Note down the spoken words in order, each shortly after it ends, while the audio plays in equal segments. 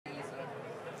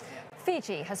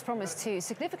Fiji has promised to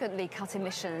significantly cut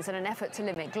emissions in an effort to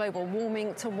limit global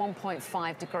warming to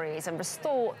 1.5 degrees and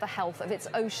restore the health of its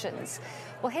oceans.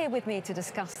 Well, here with me to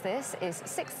discuss this is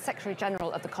 6th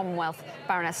Secretary-General of the Commonwealth,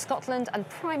 Baroness Scotland, and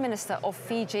Prime Minister of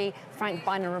Fiji, Frank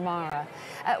Bainimarama.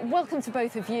 Welcome to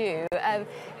both of you.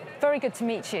 Very good to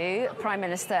meet you, Prime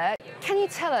Minister. Can you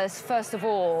tell us, first of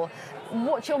all,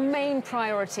 what your main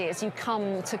priority as you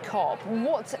come to COP?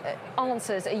 What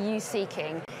answers are you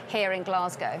seeking here in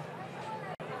Glasgow?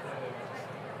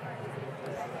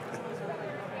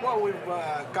 Well, we've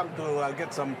come to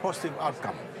get some positive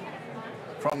outcome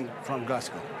from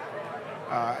Glasgow.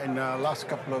 In the last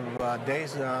couple of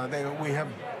days,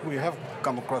 we have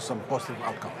come across some positive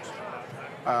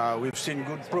outcomes. We've seen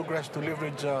good progress to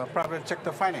leverage private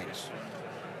sector finance.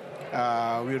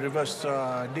 We reversed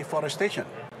deforestation,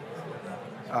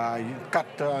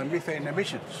 cut methane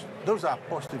emissions. Those are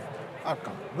positive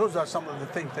outcomes. Those are some of the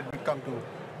things that we come to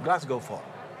Glasgow for.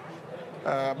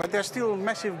 But there are still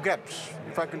massive gaps,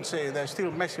 if I can say, there are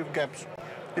still massive gaps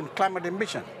in climate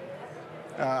emission.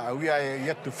 We are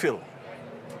yet to fill.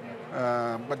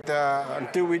 But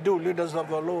until we do, leaders of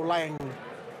the low-lying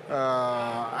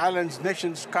islands,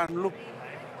 nations can't look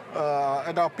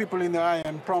at our people in the eye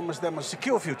and promise them a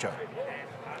secure future.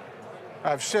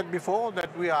 I've said before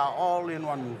that we are all in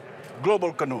one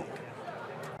global canoe,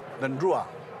 the Ndrua,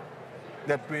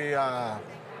 that we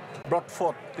brought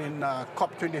forth in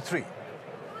COP26.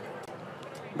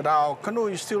 But our canoe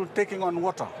is still taking on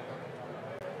water.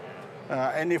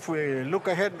 And if we look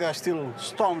ahead, there are still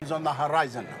storms on the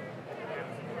horizon.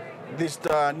 These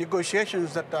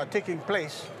negotiations that are taking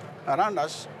place around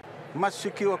us must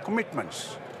secure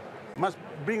commitments, must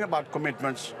bring about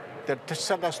commitments that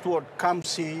set us toward calm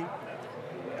sea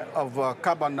of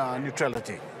carbon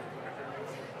neutrality.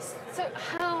 So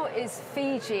how is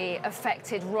Fiji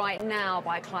affected right now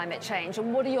by climate change,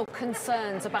 and what are your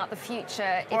concerns about the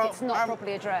future if it's not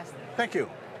properly addressed? Thank you.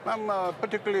 I'm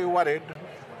particularly worried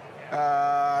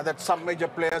that some major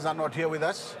players are not here with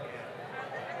us,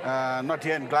 not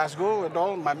here in Glasgow at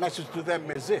all. My message to them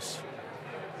is this,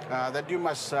 that you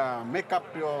must make up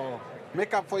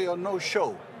for your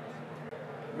no-show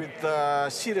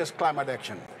with serious climate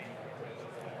action.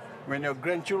 When your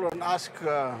grandchildren ask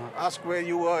where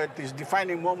you were at this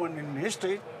defining moment in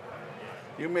history,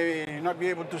 you may not be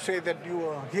able to say that you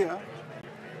were here,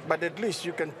 but at least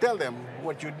you can tell them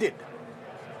what you did.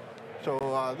 So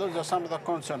those are some of the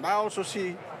concerns. I also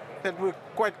see that we're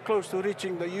quite close to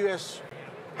reaching the US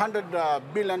 $100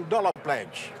 billion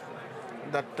pledge,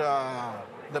 that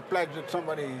the pledge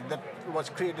that was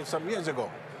created some years ago.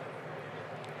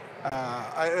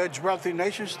 I urge wealthy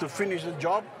nations to finish the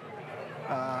job.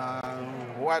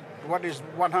 What is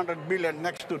 100 billion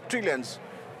next to trillions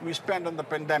we spend on the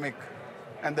pandemic,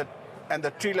 and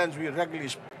the trillions we regularly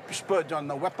spurge on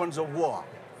the weapons of war,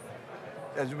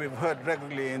 as we've heard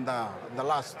regularly in the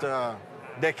last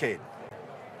decade.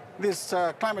 This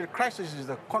climate crisis is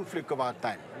the conflict of our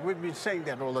time. We've been saying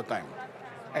that all the time.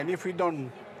 And if we don't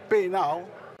pay now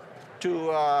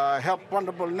to help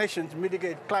vulnerable nations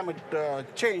mitigate climate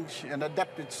change and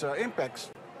adapt its impacts,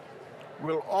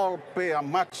 we'll all pay a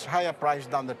much higher price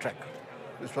down the track.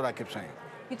 That's what I keep saying.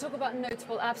 You talk about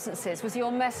notable absences. Was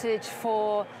your message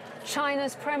for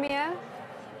China's Premier?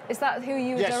 Is that who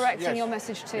you were directing your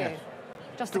messessage to? Yes.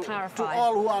 Just to clarify. To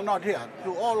all who are not here,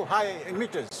 to all high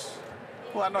emitters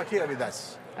who are not here with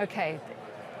us. Okay.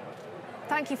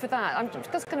 Thank you for that. I'm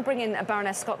just going to bring in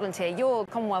Baroness Scotland here. You're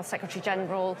Commonwealth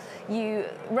Secretary-General. You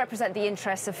represent the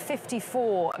interests of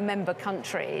 54 member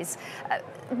countries.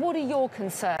 What are your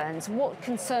concerns? What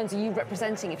concerns are you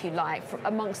representing, if you like,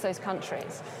 amongst those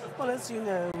countries? Well, as you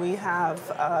know, we have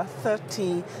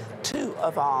 32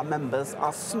 of our members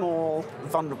are small,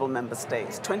 vulnerable member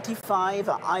states. 25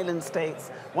 are island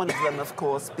states, one of them, of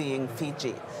course, being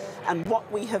Fiji. And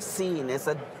what we have seen is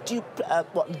a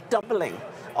doubling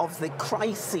of the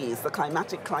crises, the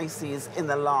climatic crises in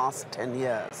the last 10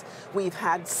 years. We've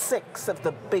had 6 of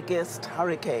the biggest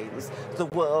hurricanes the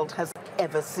world has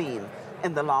ever seen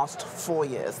in the last 4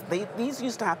 years. These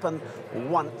used to happen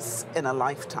once in a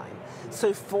lifetime.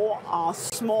 So for our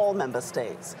small member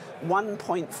states,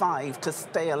 1.5 to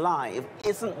stay alive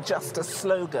isn't just a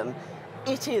slogan,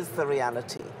 it is the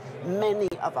reality. Many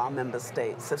of our member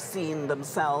states have seen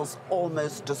themselves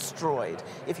almost destroyed.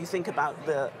 If you think about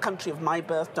the country of my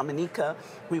birth, Dominica,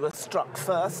 we were struck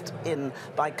first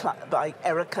by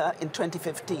Erica in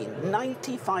 2015.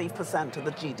 95% of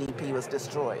the GDP was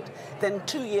destroyed. Then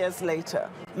 2 years later,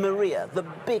 Maria, the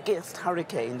biggest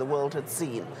hurricane the world had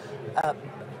seen,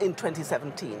 in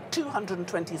 2017,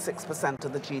 226%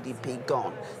 of the GDP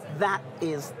gone. That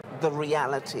is the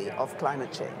reality of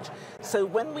climate change. So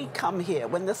when we come here,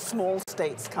 when the small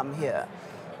states come here,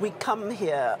 we come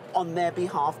here on their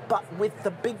behalf, but with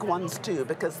the big ones too,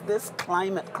 because this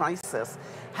climate crisis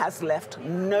has left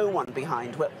no one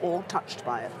behind. We're all touched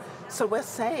by it. So we're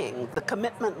saying the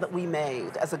commitment that we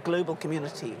made as a global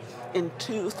community in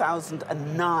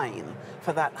 2009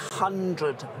 for that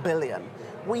 100 billion,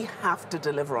 we have to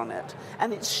deliver on it.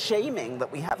 And it's shaming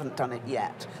that we haven't done it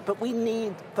yet. But we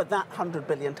need for that 100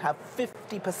 billion to have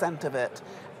 50% of it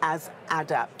as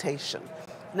adaptation.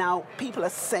 Now, people are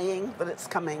saying that it's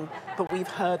coming, but we've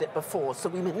heard it before. So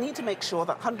we need to make sure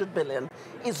that 100 billion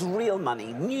is real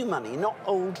money, new money, not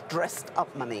old dressed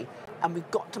up money. And we've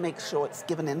got to make sure it's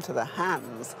given into the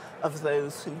hands of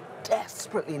those who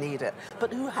desperately need it,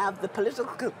 but who have the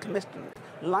political commitment,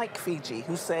 like Fiji,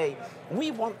 who say,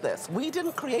 we want this. We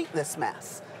didn't create this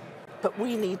mess, but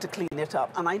we need to clean it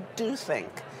up. And I do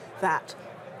think that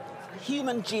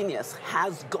human genius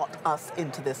has got us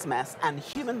into this mess, and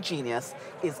human genius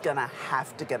is going to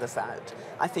have to get us out.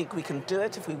 I think we can do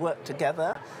it if we work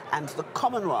together, and the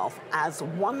Commonwealth, as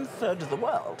 1/3 of the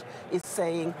world, is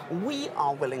saying we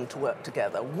are willing to work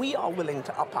together. We are willing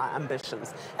to up our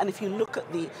ambitions. And if you look at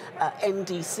the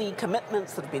NDC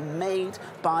commitments that have been made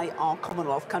by our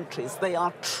Commonwealth countries, they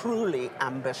are truly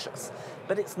ambitious.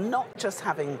 But it's not just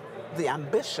having the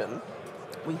ambition.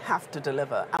 We have to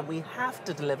deliver, and we have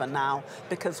to deliver now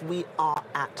because we are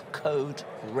at code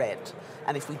red.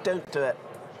 And if we don't do it,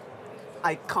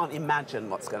 I can't imagine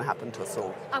what's going to happen to us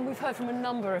all. And we've heard from a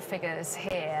number of figures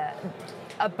here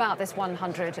about this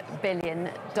 $100 billion,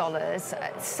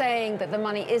 saying that the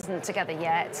money isn't together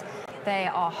yet. They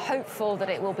are hopeful that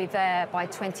it will be there by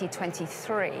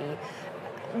 2023.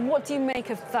 What do you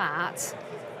make of that?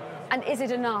 And is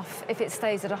it enough if it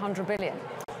stays at 100 billion?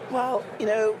 Well, you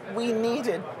know, we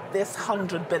needed this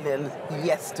 100 billion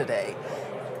yesterday.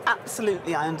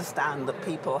 Absolutely, I understand that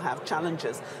people have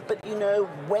challenges. But, you know,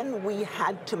 when we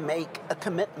had to make a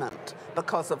commitment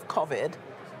because of COVID,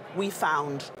 we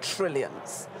found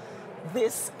trillions.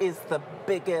 This is the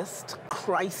biggest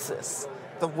crisis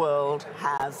the world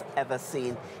has ever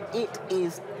seen. It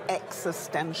is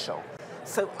existential.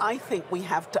 So I think we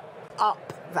have to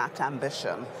up that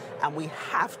ambition, and we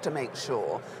have to make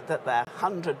sure that their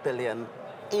 100 billion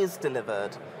is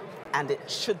delivered, and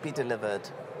it should be delivered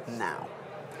now.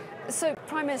 So,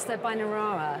 Prime Minister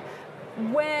Bainimarama,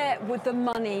 where would the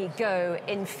money go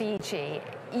in Fiji?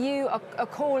 You are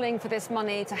calling for this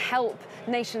money to help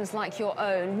nations like your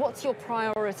own. What's your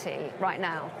priority right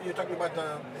now? You're talking about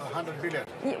the 100 billion?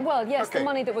 Well, yes, okay. The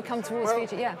money that would come towards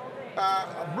Fiji, yeah.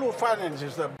 Blue finance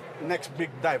is the next big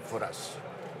dive for us.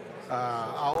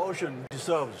 Our ocean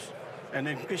deserves an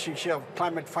increasing share of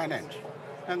climate finance.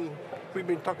 And we've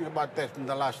been talking about that in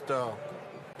the last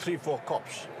 3-4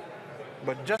 COPs.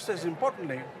 But just as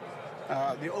importantly,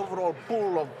 the overall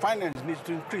pool of finance needs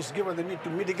to increase given the need to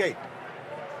mitigate.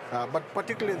 But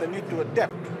particularly the need to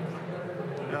adapt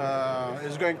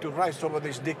is going to rise over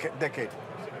this decade.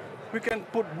 We can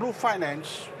put blue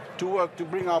finance to work to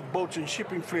bring our boats and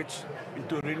shipping fleets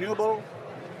into renewable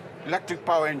electric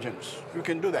power engines. We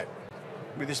can do that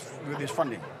with this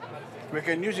funding. We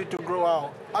can use it to grow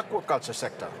our aquaculture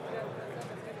sector.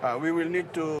 We will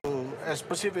need to, as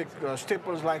specific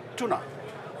staples like tuna,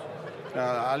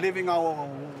 are leaving our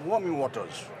warming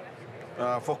waters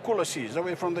for cooler seas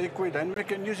away from the equator, and we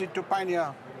can use it to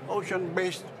pioneer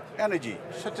ocean-based energy,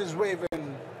 such as wave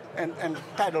and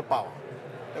tidal power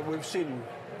that we've seen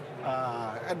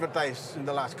advertised in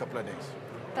the last couple of days.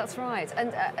 That's right.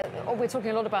 And we're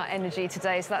talking a lot about energy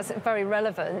today, so that's very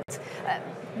relevant.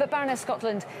 But Baroness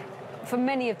Scotland, for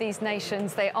many of these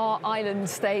nations, they are island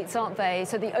states, aren't they?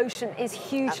 So the ocean is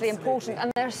hugely important,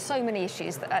 and there are so many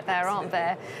issues there, aren't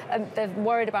there? They're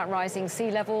worried about rising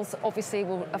sea levels, obviously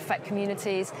will affect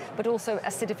communities, but also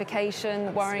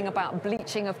acidification, worrying about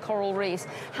bleaching of coral reefs.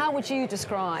 How would you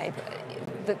describe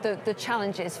the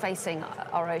challenges facing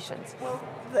our oceans? Well,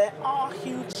 there are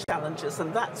huge challenges,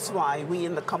 and that's why we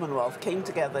in the Commonwealth came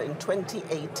together in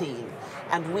 2018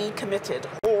 and we committed,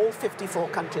 all 54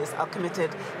 countries are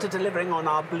committed to delivering on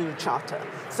our Blue Charter.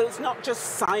 So it's not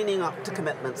just signing up to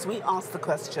commitments. We ask the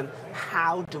question,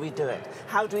 how do we do it?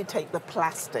 How do we take the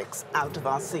plastics out of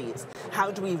our seas?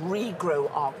 How do we regrow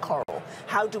our coral?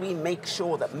 How do we make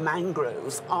sure that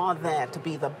mangroves are there to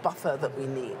be the buffer that we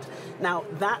need? Now,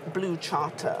 that Blue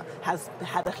Charter has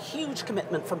had a huge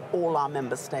commitment from all our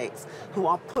member states who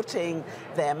are putting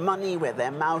their money where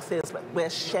their mouth is. We're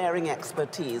sharing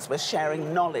expertise, we're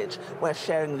sharing knowledge, we're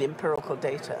sharing the empirical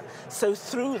data. So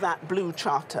through that Blue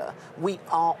Charter, we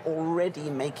are already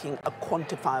making a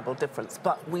quantifiable difference,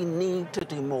 but we need to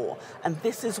do more. And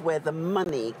this is where the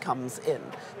money comes in,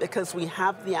 because we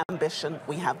have the ambition,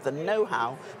 we have the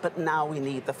know-how, but now we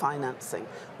need the financing.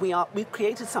 We've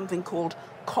created something called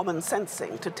common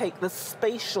sensing to take the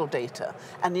spatial data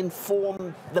and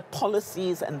inform the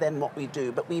policies and then what we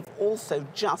do. But we've also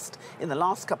just, in the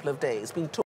last couple of days, been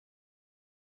talking.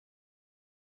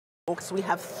 So we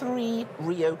have 3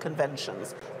 Rio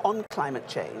conventions on climate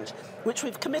change, which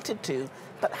we've committed to,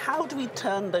 but how do we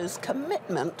turn those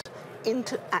commitments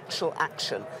into actual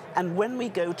action? And when we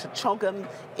go to CHOGM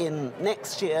in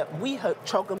next year, we hope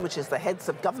CHOGM, which is the heads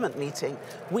of government meeting,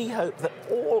 we hope that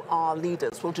all our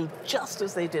leaders will do just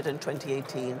as they did in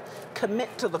 2018,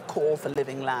 commit to the call for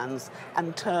living lands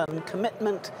and turn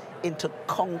commitment into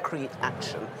concrete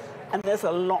action. And there's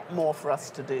a lot more for us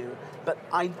to do, but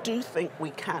I do think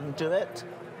we can do it,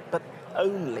 but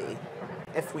only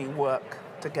if we work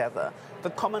together. The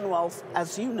Commonwealth,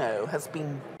 as you know, has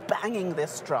been banging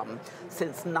this drum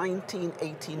since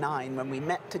 1989 when we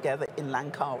met together in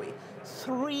Langkawi,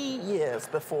 3 years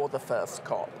before the first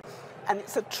COP. And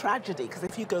it's a tragedy, because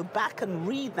if you go back and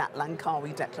read that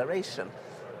Langkawi declaration,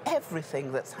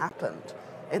 everything that's happened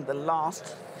in the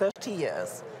last 30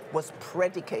 years was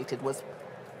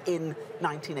in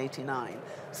 1989.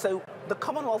 So the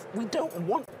Commonwealth, we don't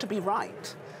want to be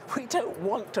right. We don't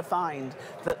want to find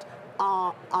that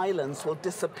our islands will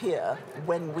disappear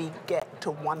when we get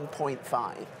to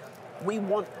 1.5. We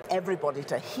want everybody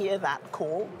to hear that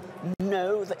call,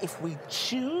 know that if we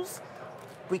choose,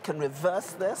 we can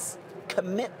reverse this,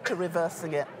 commit to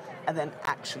reversing it, and then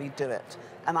actually do it.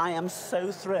 And I am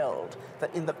so thrilled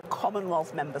that in the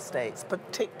Commonwealth member states,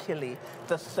 particularly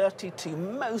the 32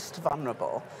 most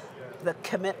vulnerable, the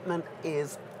commitment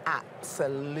is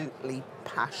absolutely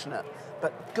passionate.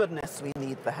 But goodness, we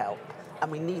need the help.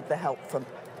 And we need the help from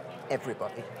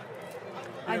everybody.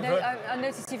 I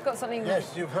noticed you've got something...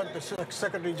 Yes, you've heard the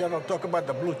Secretary-General talk about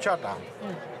the Blue Charter.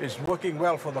 It's working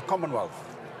well for the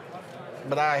Commonwealth.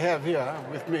 But I have here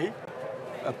with me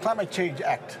a Climate Change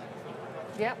Act.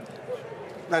 Yep.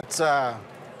 That's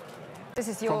this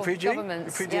is your from Fiji.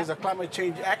 government's. Fiji is a Climate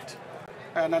Change Act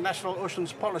and a National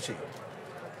Oceans Policy.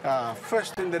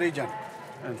 First in the region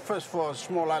and first for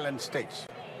small island states.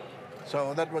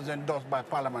 So that was endorsed by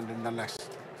Parliament in the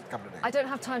last couple of days. I don't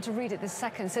have time to read it this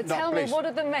second, so No, tell me, please. what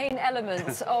are the main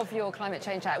elements of your Climate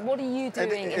Change Act? What are you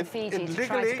doing in Fiji to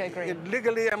try to go green? It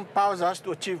legally empowers us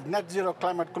to achieve net zero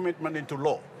climate commitment into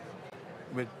law.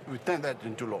 We turn that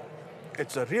into law.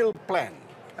 It's a real plan,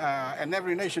 and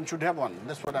every nation should have one.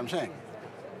 That's what I'm saying.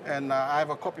 And I have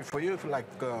a copy for you if you like.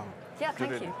 Yeah,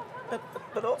 thank you.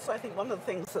 But also I think one of the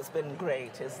things that's been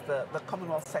great is that the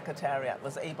Commonwealth Secretariat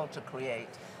was able to create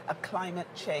a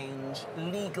climate change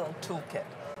legal toolkit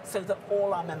so that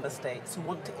all our member states who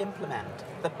want to implement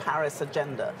the Paris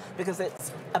agenda, because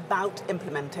it's about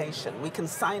implementation. We can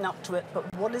sign up to it, but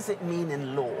what does it mean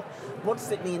in law? What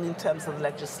does it mean in terms of the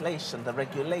legislation, the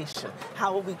regulation?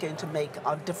 How are we going to make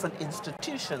our different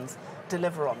institutions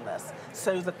deliver on this?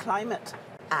 So the Climate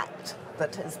Act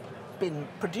that has been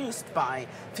produced by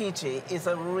Fiji is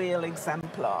a real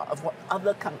exemplar of what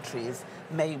other countries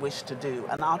may wish to do.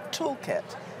 And our toolkit,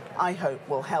 I hope,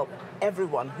 will help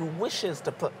everyone who wishes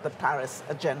to put the Paris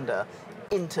agenda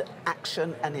into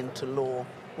action and into law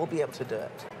will be able to do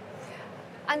it.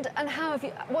 And how have you,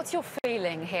 what's your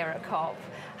feeling here at COP?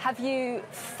 Have you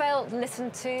felt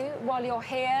listened to while you're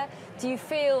here? Do you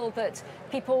feel that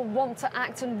people want to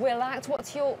act and will act?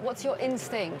 What's your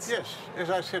instinct? Yes,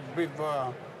 as I said,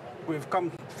 we've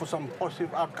come for some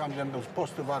positive outcomes, and those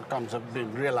positive outcomes have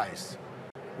been realized.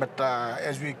 But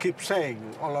as we keep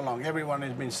saying all along, everyone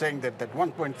has been saying that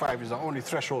 1.5 is the only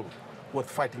threshold worth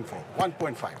fighting for.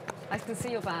 1.5. I can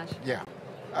see your badge.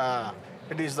 Yeah.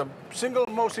 It is the single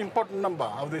most important number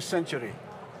of this century,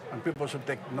 and people should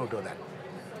take note of that.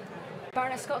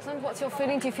 Baroness Scotland, what's your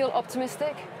feeling? Do you feel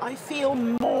optimistic? I feel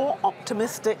more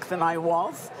optimistic than I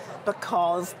was,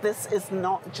 because this is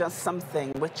not just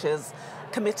something which is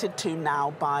committed to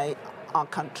now by our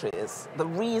countries. The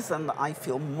reason that I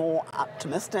feel more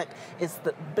optimistic is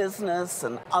that business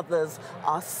and others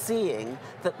are seeing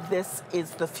that this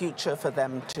is the future for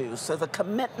them too. So the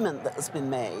commitment that has been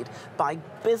made by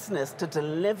business to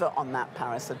deliver on that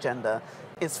Paris agenda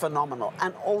is phenomenal.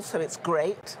 And also it's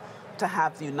great to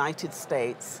have the United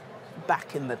States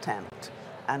back in the tent.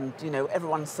 And, you know,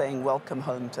 everyone's saying welcome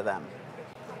home to them.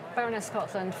 Baroness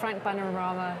Scotland, Frank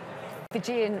Bainimarama,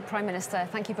 Fijian Prime Minister,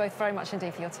 thank you both very much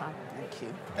indeed for your time. Thank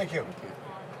you. Thank you.